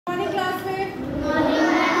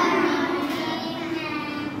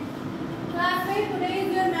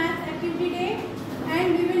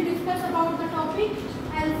discuss about the topic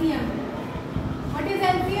LCM. What is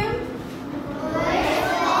LCM?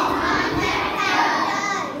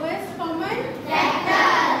 Lowest common factor.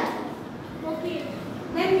 Okay.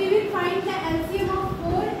 Then we will find the LCM of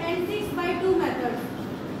 4 and 6 by 2 methods.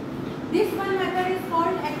 This one method is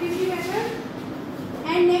called activity method,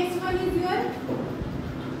 and next one is your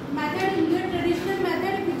method, your traditional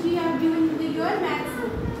method which you have given in your maths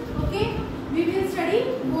book. Okay, we will study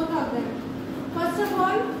both of them. First of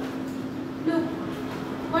all, look,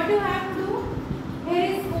 what you have to do, here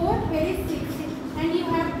is 4, here is 6, and you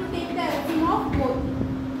have to take the LCM of both.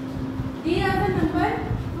 These are the number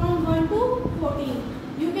from 1 to 14.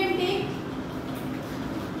 You can take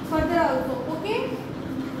further also. Okay,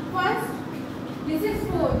 first, this is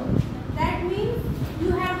 4. That means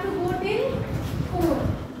you have to go till 4.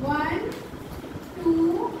 1,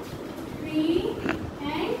 2, 3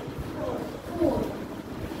 and 4.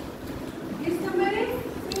 This number is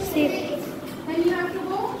 6. Then you have to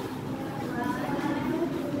go 1,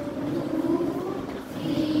 2,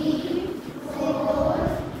 3, 4,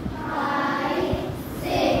 5,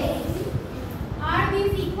 6. Are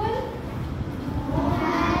these equal?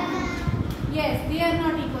 Yes, they are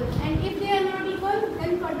not equal. And if they are not equal,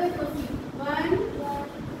 then further proceed. 1,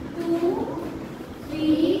 2,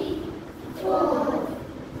 3, 4.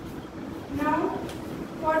 Now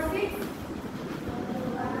for 6.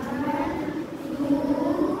 1, 2,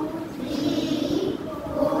 3,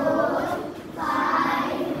 4,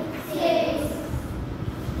 5, 6.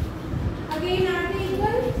 Again, are they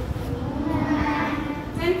equal?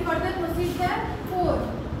 Then further proceed the 4.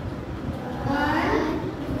 1,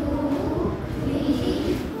 2,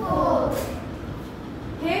 3, 4.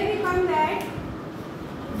 Here we come that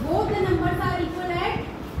both the numbers are equal at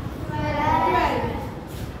 12.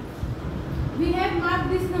 We have marked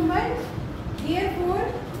this number. Therefore,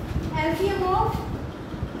 LCM of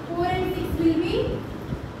 4 and 6 will be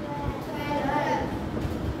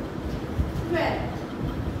 12.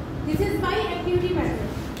 This is by activity method.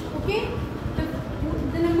 Okay?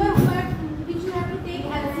 The number which you have to take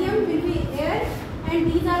LCM will be here, and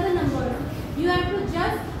these are the numbers. You have to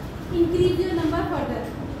just increase your number further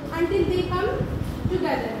until they come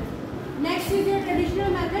together. Next is your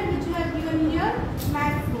traditional method which you have given in your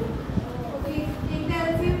maths book. Okay, take the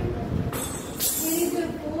LCM. Here is your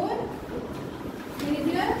 4. Here is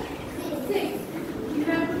your 6. You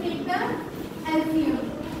have to take the LCM.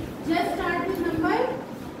 Just start with number.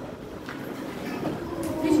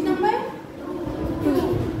 Which number?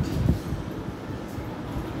 2.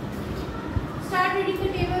 Start reading the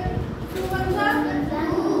table. 2 1s are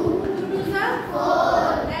 2. 2 2s are 4.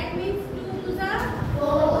 That means 2 2s are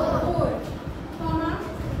 4. Comma.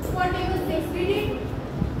 For table 6, read it.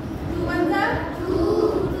 2 1s are 2. 2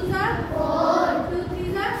 2s are 4. 2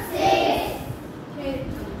 3s are 6. Here it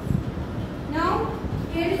comes. Now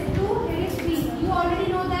here is 2. Here is 3. You already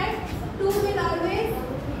know that 2 will always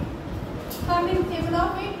come in table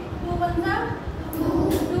of it. 2 1s are